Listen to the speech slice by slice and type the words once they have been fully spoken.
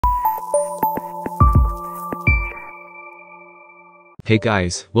Hey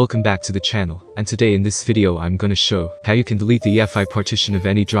guys, welcome back to the channel, and today in this video I'm gonna show how you can delete the EFI partition of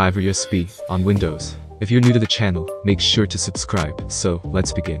any drive or USB on Windows. If you're new to the channel, make sure to subscribe. So,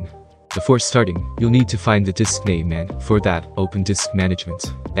 let's begin. Before starting, you'll need to find the disk name and, for that, open Disk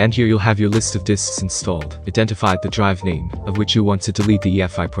Management. And here you'll have your list of disks installed. Identify the drive name, of which you want to delete the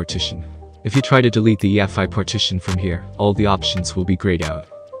EFI partition. If you try to delete the EFI partition from here, all the options will be grayed out.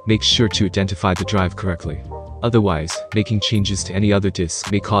 Make sure to identify the drive correctly. Otherwise, making changes to any other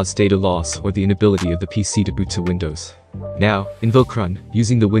disk may cause data loss or the inability of the PC to boot to Windows. Now, invoke run,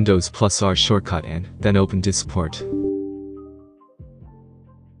 using the Windows +R shortcut and then open disk port.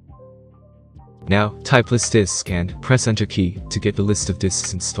 Now, type list disk and press enter key to get the list of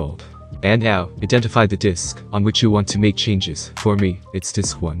disks installed. And now, identify the disk on which you want to make changes. For me, it's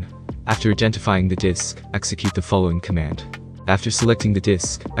disk 1. After identifying the disk, execute the following command. After selecting the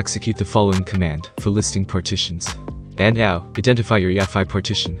disk, execute the following command for listing partitions. And now, identify your EFI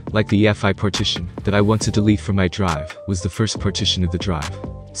partition, like the EFI partition that I want to delete from my drive was the first partition of the drive.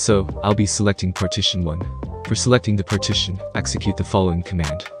 So, I'll be selecting partition 1. For selecting the partition, execute the following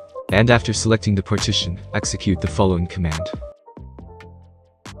command. And after selecting the partition, execute the following command.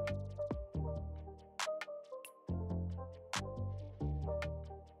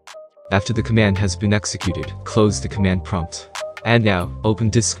 After the command has been executed, close the command prompt. And now, open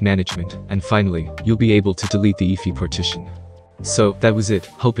Disk Management, and finally, you'll be able to delete the EFI partition. So, that was it.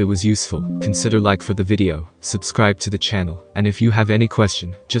 Hope it was useful. Consider like for the video, subscribe to the channel, and if you have any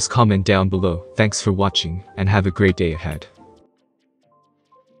question, just comment down below. Thanks for watching, and have a great day ahead.